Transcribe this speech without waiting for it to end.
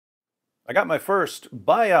I got my first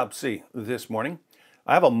biopsy this morning.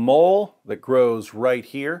 I have a mole that grows right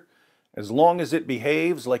here. As long as it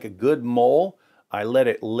behaves like a good mole, I let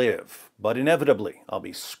it live. But inevitably, I'll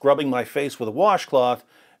be scrubbing my face with a washcloth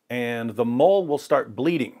and the mole will start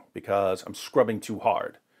bleeding because I'm scrubbing too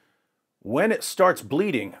hard. When it starts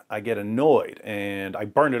bleeding, I get annoyed and I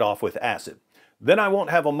burn it off with acid. Then I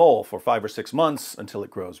won't have a mole for 5 or 6 months until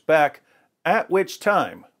it grows back, at which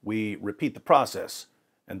time we repeat the process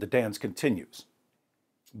and the dance continues.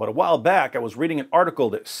 But a while back, I was reading an article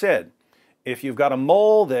that said, if you've got a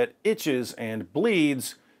mole that itches and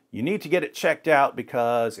bleeds, you need to get it checked out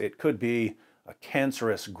because it could be a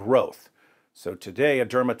cancerous growth. So today, a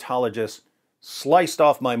dermatologist sliced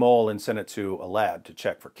off my mole and sent it to a lab to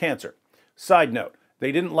check for cancer. Side note,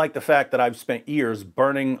 they didn't like the fact that I've spent years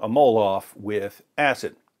burning a mole off with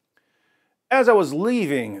acid. As I was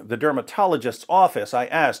leaving the dermatologist's office, I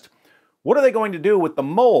asked, what are they going to do with the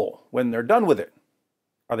mole when they're done with it?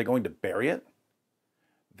 Are they going to bury it?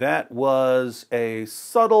 That was a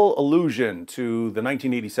subtle allusion to the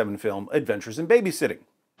 1987 film Adventures in Babysitting.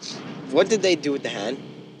 What did they do with the hand?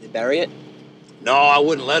 They bury it? No, I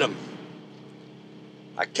wouldn't let him.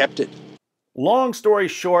 I kept it. Long story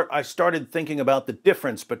short, I started thinking about the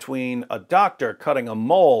difference between a doctor cutting a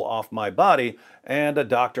mole off my body and a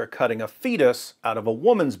doctor cutting a fetus out of a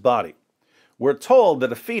woman's body. We're told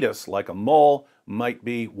that a fetus, like a mole, might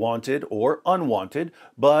be wanted or unwanted,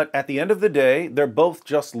 but at the end of the day, they're both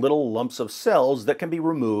just little lumps of cells that can be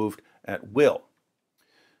removed at will.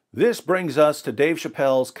 This brings us to Dave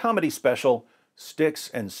Chappelle's comedy special, Sticks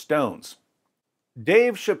and Stones.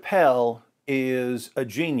 Dave Chappelle is a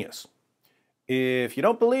genius. If you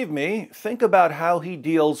don't believe me, think about how he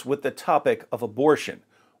deals with the topic of abortion.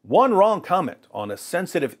 One wrong comment on a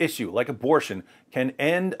sensitive issue like abortion can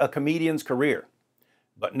end a comedian's career.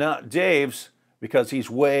 But not Dave's, because he's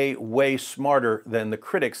way, way smarter than the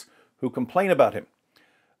critics who complain about him.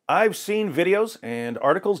 I've seen videos and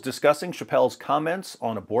articles discussing Chappelle's comments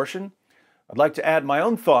on abortion. I'd like to add my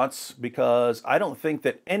own thoughts because I don't think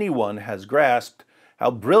that anyone has grasped how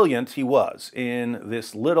brilliant he was in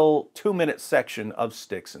this little 2-minute section of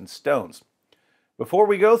Sticks and Stones. Before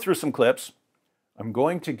we go through some clips, I'm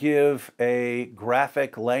going to give a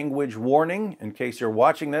graphic language warning in case you're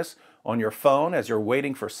watching this on your phone as you're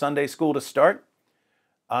waiting for Sunday school to start.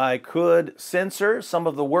 I could censor some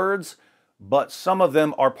of the words, but some of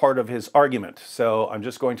them are part of his argument, so I'm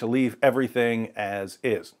just going to leave everything as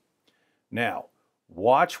is. Now,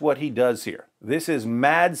 watch what he does here. This is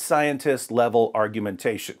mad scientist level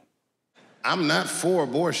argumentation. I'm not for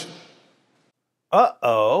abortion.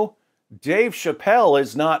 Uh-oh, Dave Chappelle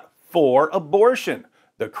is not for abortion.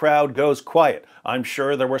 The crowd goes quiet. I'm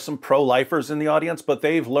sure there were some pro-lifers in the audience, but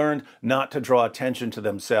they've learned not to draw attention to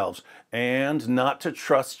themselves and not to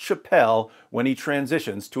trust Chappelle when he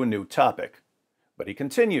transitions to a new topic. But he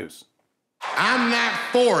continues. I'm not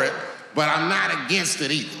for it, but I'm not against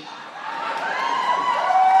it either.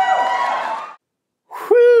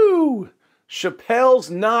 Whew!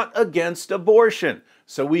 Chappelle's not against abortion,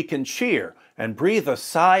 so we can cheer and breathe a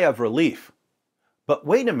sigh of relief. But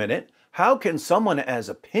wait a minute, how can someone as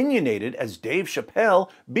opinionated as Dave Chappelle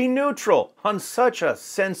be neutral on such a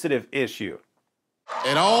sensitive issue?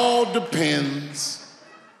 It all depends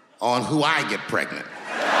on who I get pregnant.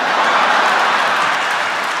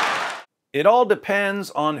 It all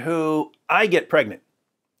depends on who I get pregnant.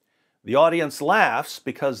 The audience laughs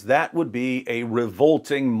because that would be a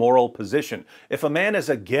revolting moral position. If a man is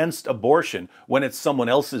against abortion when it's someone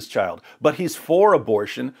else's child, but he's for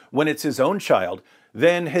abortion when it's his own child,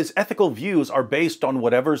 then his ethical views are based on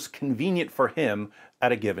whatever's convenient for him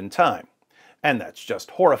at a given time. And that's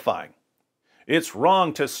just horrifying. It's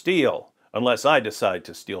wrong to steal, unless I decide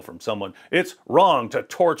to steal from someone. It's wrong to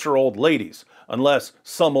torture old ladies, unless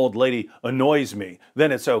some old lady annoys me,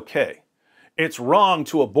 then it's okay. It's wrong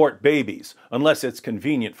to abort babies, unless it's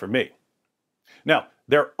convenient for me. Now,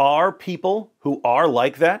 there are people who are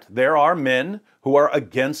like that. There are men who are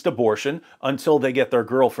against abortion until they get their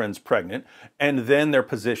girlfriends pregnant, and then their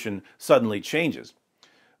position suddenly changes.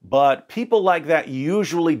 But people like that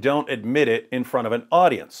usually don't admit it in front of an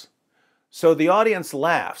audience. So the audience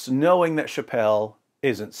laughs, knowing that Chappelle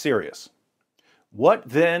isn't serious. What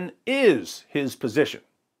then is his position?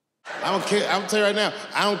 I don't care. I'll tell you right now,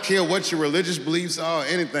 I don't care what your religious beliefs are or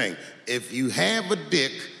anything. If you have a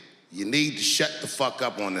dick, you need to shut the fuck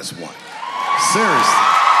up on this one.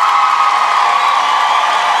 Seriously.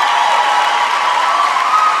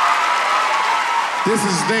 This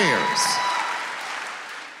is theirs.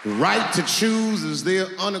 The right to choose is their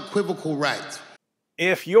unequivocal right.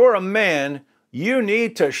 If you're a man, you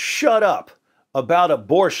need to shut up about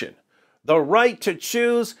abortion. The right to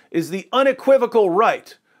choose is the unequivocal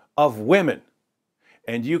right of women.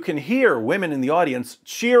 And you can hear women in the audience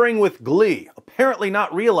cheering with glee, apparently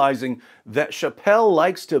not realizing that Chappelle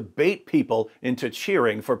likes to bait people into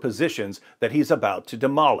cheering for positions that he's about to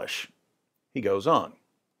demolish. He goes on.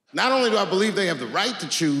 Not only do I believe they have the right to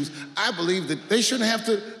choose, I believe that they shouldn't have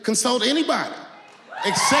to consult anybody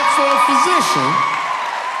except for a physician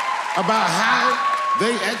about how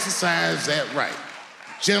they exercise that right.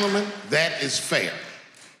 Gentlemen, that is fair.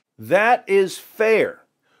 That is fair.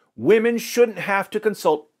 Women shouldn't have to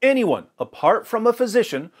consult anyone apart from a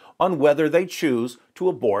physician on whether they choose to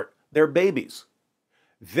abort their babies.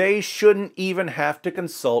 They shouldn't even have to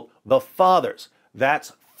consult the fathers.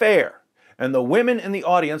 That's fair. And the women in the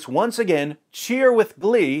audience once again cheer with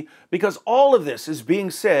glee because all of this is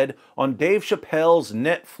being said on Dave Chappelle's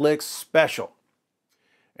Netflix special.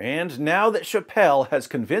 And now that Chappelle has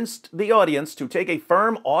convinced the audience to take a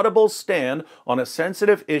firm, audible stand on a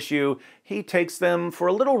sensitive issue, he takes them for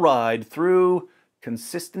a little ride through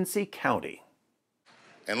Consistency County.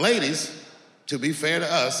 And ladies, to be fair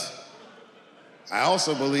to us, I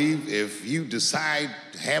also believe if you decide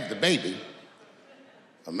to have the baby,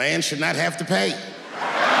 a man should not have to pay.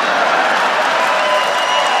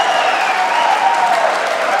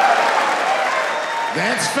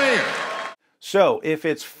 That's fair. So, if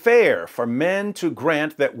it's fair for men to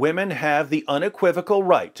grant that women have the unequivocal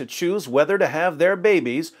right to choose whether to have their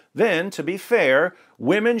babies, then, to be fair,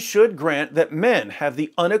 women should grant that men have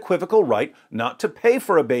the unequivocal right not to pay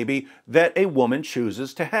for a baby that a woman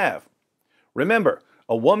chooses to have. Remember,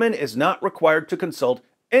 a woman is not required to consult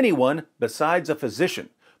anyone besides a physician.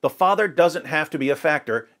 The father doesn't have to be a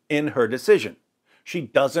factor in her decision. She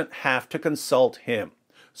doesn't have to consult him.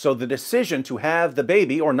 So the decision to have the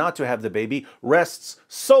baby or not to have the baby rests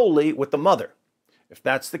solely with the mother. If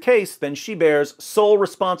that's the case, then she bears sole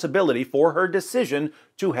responsibility for her decision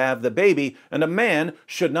to have the baby, and a man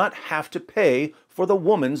should not have to pay for the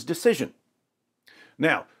woman's decision.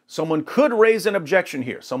 Now, someone could raise an objection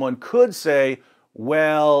here. Someone could say,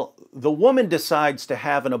 well, the woman decides to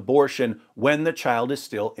have an abortion when the child is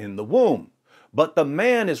still in the womb, but the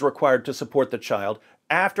man is required to support the child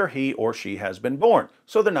after he or she has been born,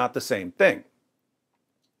 so they're not the same thing.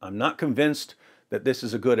 I'm not convinced that this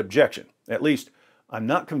is a good objection. At least, I'm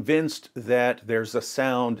not convinced that there's a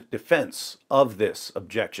sound defense of this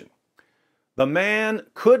objection. The man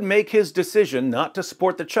could make his decision not to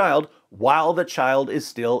support the child while the child is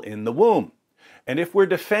still in the womb. And if we're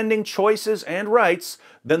defending choices and rights,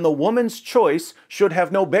 then the woman's choice should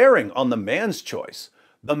have no bearing on the man's choice.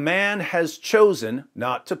 The man has chosen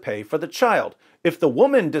not to pay for the child. If the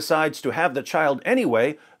woman decides to have the child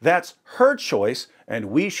anyway, that's her choice, and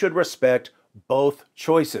we should respect both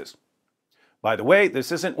choices. By the way,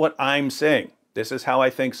 this isn't what I'm saying. This is how I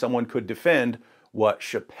think someone could defend what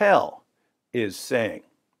Chappelle is saying.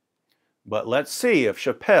 But let's see if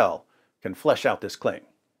Chappelle can flesh out this claim.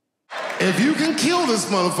 If you can kill this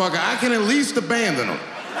motherfucker, I can at least abandon him.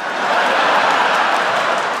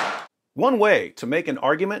 One way to make an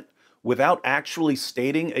argument without actually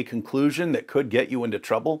stating a conclusion that could get you into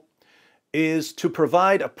trouble is to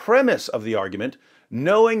provide a premise of the argument,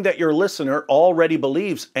 knowing that your listener already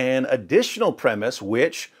believes an additional premise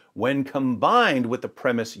which, when combined with the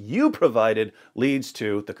premise you provided, leads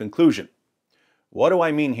to the conclusion. What do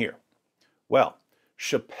I mean here? Well,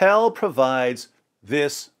 Chappelle provides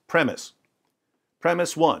this premise.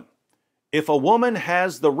 Premise 1. If a woman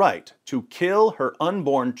has the right to kill her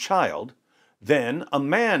unborn child, then a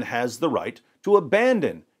man has the right to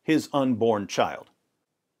abandon his unborn child.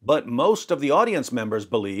 But most of the audience members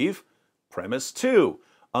believe, premise 2,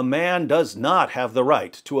 a man does not have the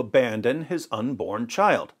right to abandon his unborn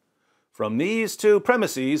child. From these two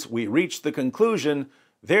premises, we reach the conclusion,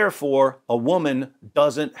 therefore, a woman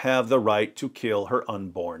doesn't have the right to kill her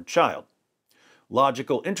unborn child.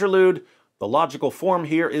 Logical interlude. The logical form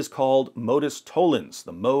here is called modus tollens,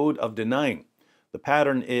 the mode of denying. The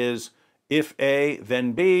pattern is if A,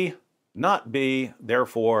 then B, not B,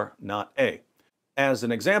 therefore not A. As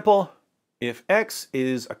an example, if X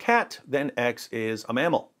is a cat, then X is a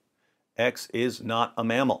mammal. X is not a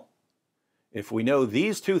mammal. If we know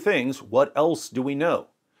these two things, what else do we know?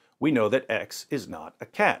 We know that X is not a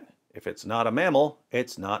cat. If it's not a mammal,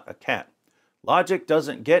 it's not a cat. Logic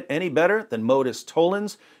doesn't get any better than modus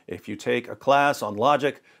tollens. If you take a class on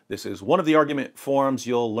logic, this is one of the argument forms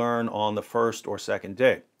you'll learn on the first or second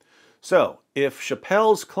day. So, if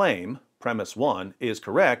Chappelle's claim, premise 1, is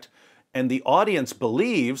correct, and the audience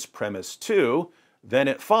believes premise 2, then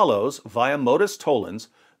it follows, via modus tollens,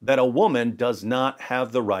 that a woman does not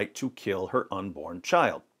have the right to kill her unborn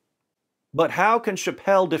child. But how can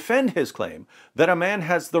Chappelle defend his claim that a man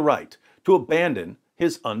has the right to abandon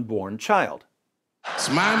his unborn child? It's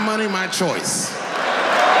my money, my choice.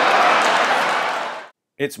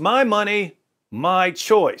 It's my money, my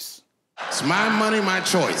choice. It's my money, my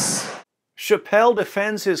choice. Chappelle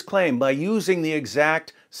defends his claim by using the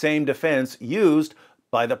exact same defense used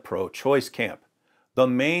by the pro-choice camp. The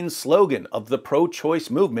main slogan of the pro-choice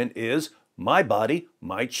movement is, "My body,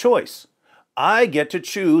 my choice." I get to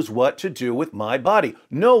choose what to do with my body.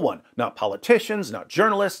 No one, not politicians, not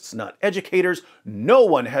journalists, not educators, no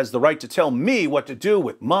one has the right to tell me what to do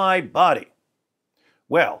with my body.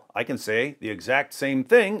 Well, I can say the exact same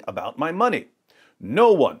thing about my money.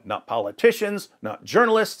 No one, not politicians, not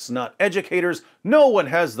journalists, not educators, no one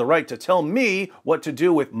has the right to tell me what to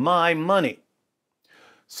do with my money.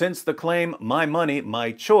 Since the claim, "my money,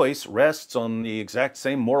 my choice," rests on the exact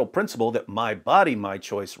same moral principle that "my body, my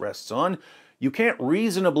choice" rests on, you can't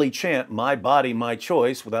reasonably chant "my body, my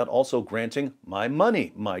choice" without also granting "my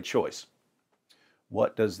money, my choice."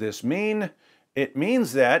 What does this mean? It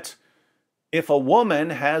means that if a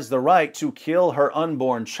woman has the right to kill her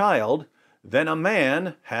unborn child, then a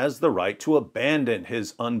man has the right to abandon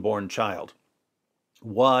his unborn child.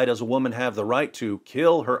 Why does a woman have the right to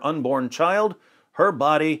kill her unborn child? Her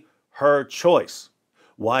body, her choice.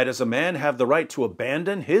 Why does a man have the right to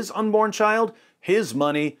abandon his unborn child? His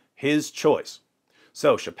money, his choice.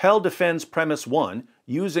 So Chappelle defends premise 1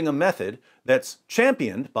 using a method that's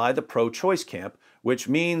championed by the pro-choice camp, which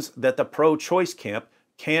means that the pro-choice camp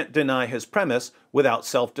can't deny his premise without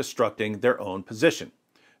self-destructing their own position.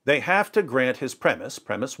 They have to grant his premise,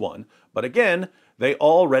 premise 1, but again, they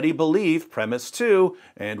already believe premise 2,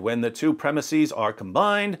 and when the two premises are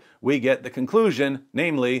combined, we get the conclusion,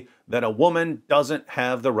 namely, that a woman doesn't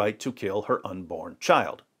have the right to kill her unborn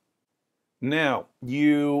child. Now,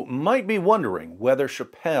 you might be wondering whether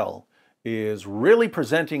Chappelle is really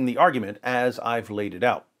presenting the argument as I've laid it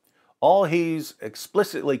out. All he's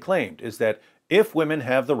explicitly claimed is that if women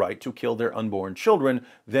have the right to kill their unborn children,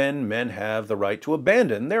 then men have the right to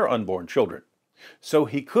abandon their unborn children. So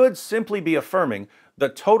he could simply be affirming the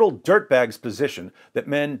total dirtbag's position that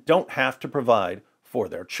men don't have to provide for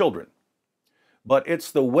their children. But it's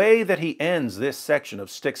the way that he ends this section of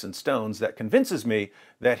Sticks and Stones that convinces me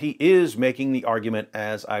that he is making the argument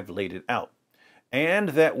as I've laid it out. And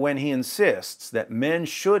that when he insists that men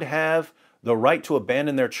should have the right to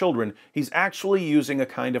abandon their children, he's actually using a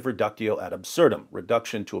kind of reductio ad absurdum,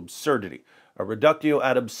 reduction to absurdity. A reductio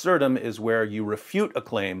ad absurdum is where you refute a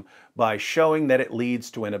claim by showing that it leads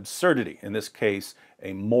to an absurdity, in this case,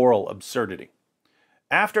 a moral absurdity.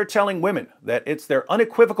 After telling women that it's their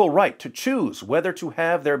unequivocal right to choose whether to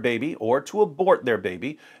have their baby or to abort their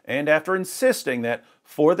baby, and after insisting that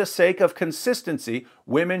for the sake of consistency,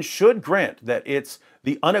 women should grant that it's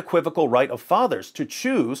the unequivocal right of fathers to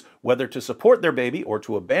choose whether to support their baby or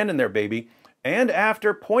to abandon their baby, and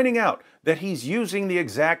after pointing out that he's using the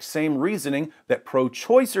exact same reasoning that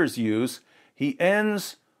pro-choicers use, he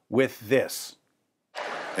ends with this.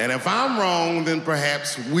 And if I'm wrong, then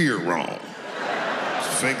perhaps we're wrong.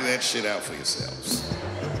 Figure that shit out for yourselves.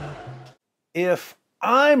 If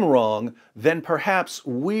I'm wrong, then perhaps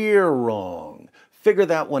we're wrong. Figure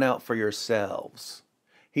that one out for yourselves.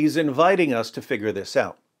 He's inviting us to figure this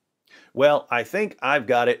out. Well, I think I've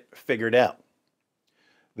got it figured out.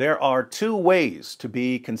 There are two ways to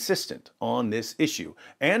be consistent on this issue,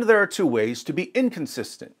 and there are two ways to be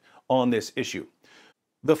inconsistent on this issue.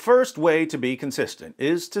 The first way to be consistent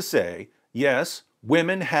is to say, yes,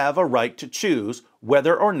 women have a right to choose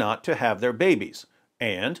whether or not to have their babies,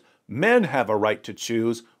 and men have a right to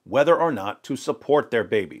choose whether or not to support their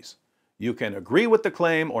babies. You can agree with the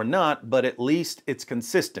claim or not, but at least it's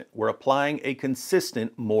consistent. We're applying a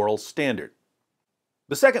consistent moral standard.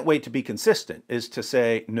 The second way to be consistent is to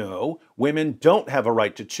say, no, women don't have a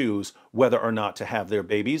right to choose whether or not to have their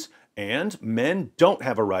babies, and men don't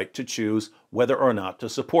have a right to choose whether or not to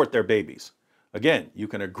support their babies. Again, you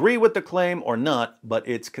can agree with the claim or not, but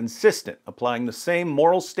it's consistent, applying the same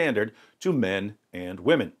moral standard to men and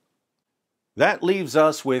women. That leaves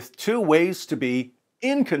us with two ways to be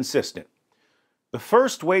inconsistent. The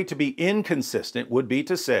first way to be inconsistent would be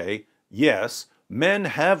to say, yes, men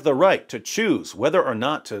have the right to choose whether or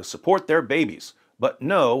not to support their babies, but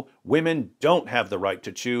no, women don't have the right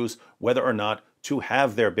to choose whether or not to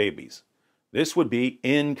have their babies. This would be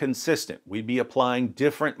inconsistent. We'd be applying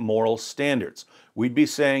different moral standards. We'd be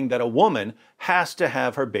saying that a woman has to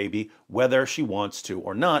have her baby whether she wants to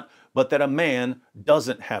or not, but that a man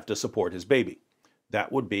doesn't have to support his baby.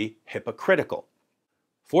 That would be hypocritical.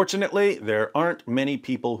 Fortunately, there aren't many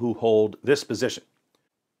people who hold this position.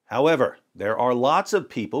 However, there are lots of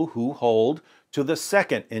people who hold to the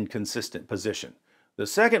second inconsistent position. The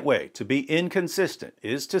second way to be inconsistent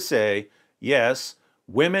is to say, yes,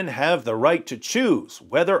 women have the right to choose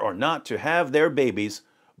whether or not to have their babies,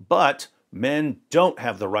 but men don't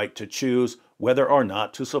have the right to choose whether or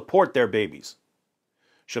not to support their babies.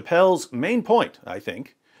 Chappelle's main point, I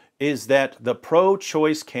think, is that the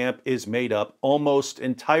pro-choice camp is made up almost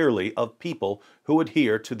entirely of people who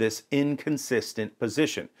adhere to this inconsistent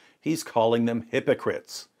position. He's calling them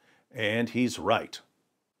hypocrites, and he's right.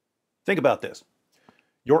 Think about this.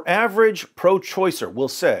 Your average pro-choicer will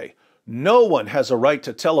say, no one has a right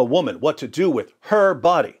to tell a woman what to do with her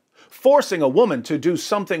body. Forcing a woman to do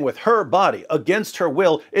something with her body against her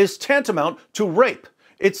will is tantamount to rape.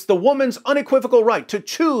 It's the woman's unequivocal right to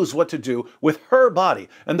choose what to do with her body,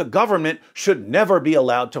 and the government should never be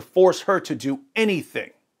allowed to force her to do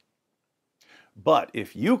anything. But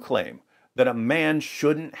if you claim that a man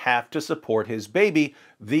shouldn't have to support his baby,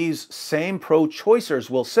 these same pro-choicers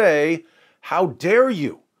will say, how dare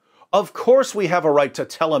you? Of course we have a right to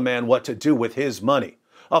tell a man what to do with his money.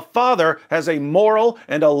 A father has a moral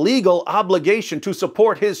and a legal obligation to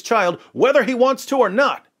support his child, whether he wants to or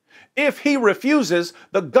not. If he refuses,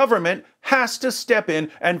 the government has to step in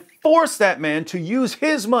and force that man to use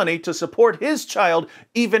his money to support his child,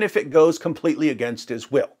 even if it goes completely against his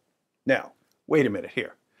will. Now, wait a minute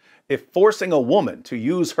here. If forcing a woman to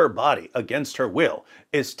use her body against her will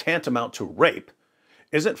is tantamount to rape,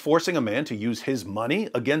 isn't forcing a man to use his money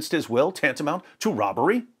against his will tantamount to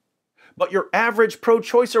robbery? But your average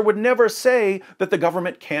pro-choicer would never say that the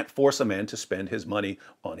government can't force a man to spend his money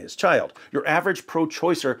on his child. Your average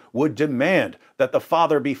pro-choicer would demand that the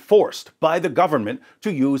father be forced by the government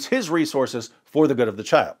to use his resources for the good of the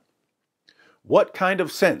child. What kind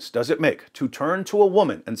of sense does it make to turn to a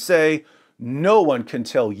woman and say, no one can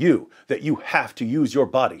tell you that you have to use your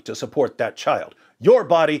body to support that child? Your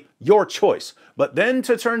body, your choice. But then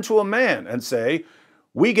to turn to a man and say,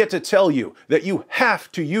 we get to tell you that you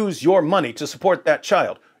have to use your money to support that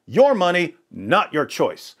child. Your money, not your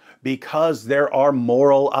choice. Because there are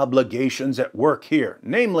moral obligations at work here.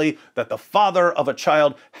 Namely, that the father of a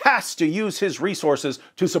child has to use his resources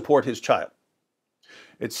to support his child.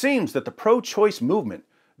 It seems that the pro-choice movement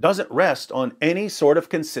doesn't rest on any sort of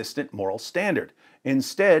consistent moral standard.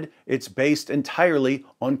 Instead, it's based entirely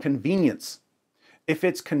on convenience. If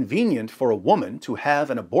it's convenient for a woman to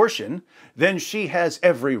have an abortion, then she has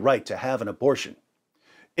every right to have an abortion.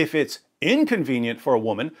 If it's inconvenient for a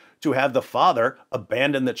woman to have the father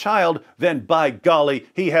abandon the child, then by golly,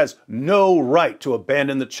 he has no right to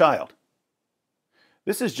abandon the child.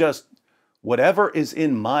 This is just whatever is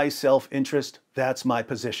in my self-interest, that's my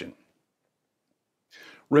position.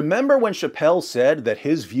 Remember when Chappelle said that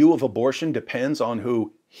his view of abortion depends on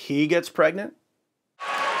who he gets pregnant?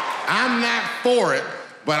 I'm not for it,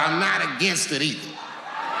 but I'm not against it either.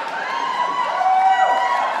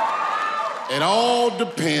 It all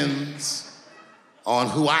depends on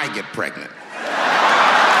who I get pregnant.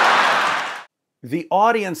 The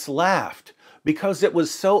audience laughed because it was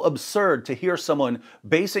so absurd to hear someone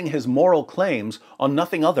basing his moral claims on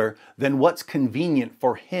nothing other than what's convenient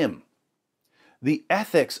for him. The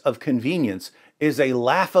ethics of convenience is a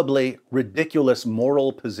laughably ridiculous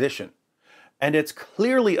moral position. And it's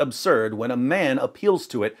clearly absurd when a man appeals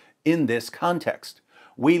to it in this context.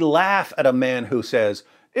 We laugh at a man who says,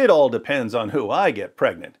 it all depends on who I get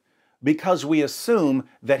pregnant, because we assume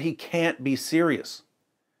that he can't be serious.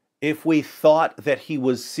 If we thought that he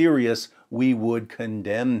was serious, we would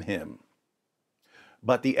condemn him.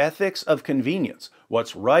 But the ethics of convenience,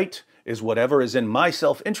 what's right is whatever is in my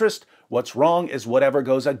self-interest, what's wrong is whatever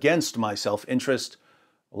goes against my self-interest,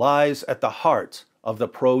 lies at the heart of the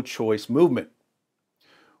pro-choice movement.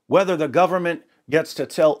 Whether the government gets to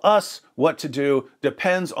tell us what to do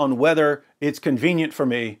depends on whether it's convenient for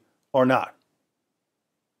me or not.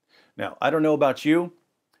 Now, I don't know about you,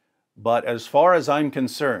 but as far as I'm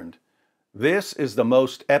concerned, this is the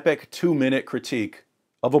most epic 2-minute critique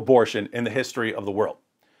of abortion in the history of the world.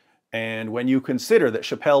 And when you consider that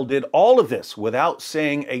Chappelle did all of this without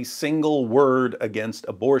saying a single word against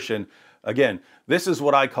abortion, again, this is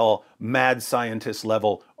what I call mad scientist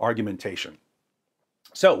level argumentation.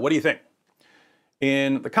 So, what do you think?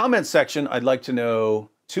 In the comments section, I'd like to know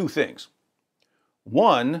 2 things.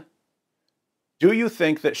 1, do you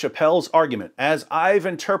think that Chappelle's argument, as I've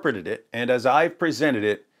interpreted it and as I've presented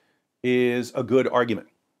it, is a good argument?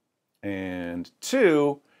 And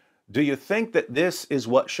 2, do you think that this is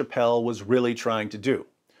what Chappelle was really trying to do?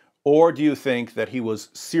 Or do you think that he was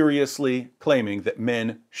seriously claiming that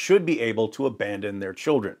men should be able to abandon their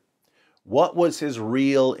children? What was his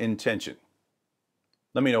real intention?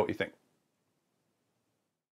 Let me know what you think.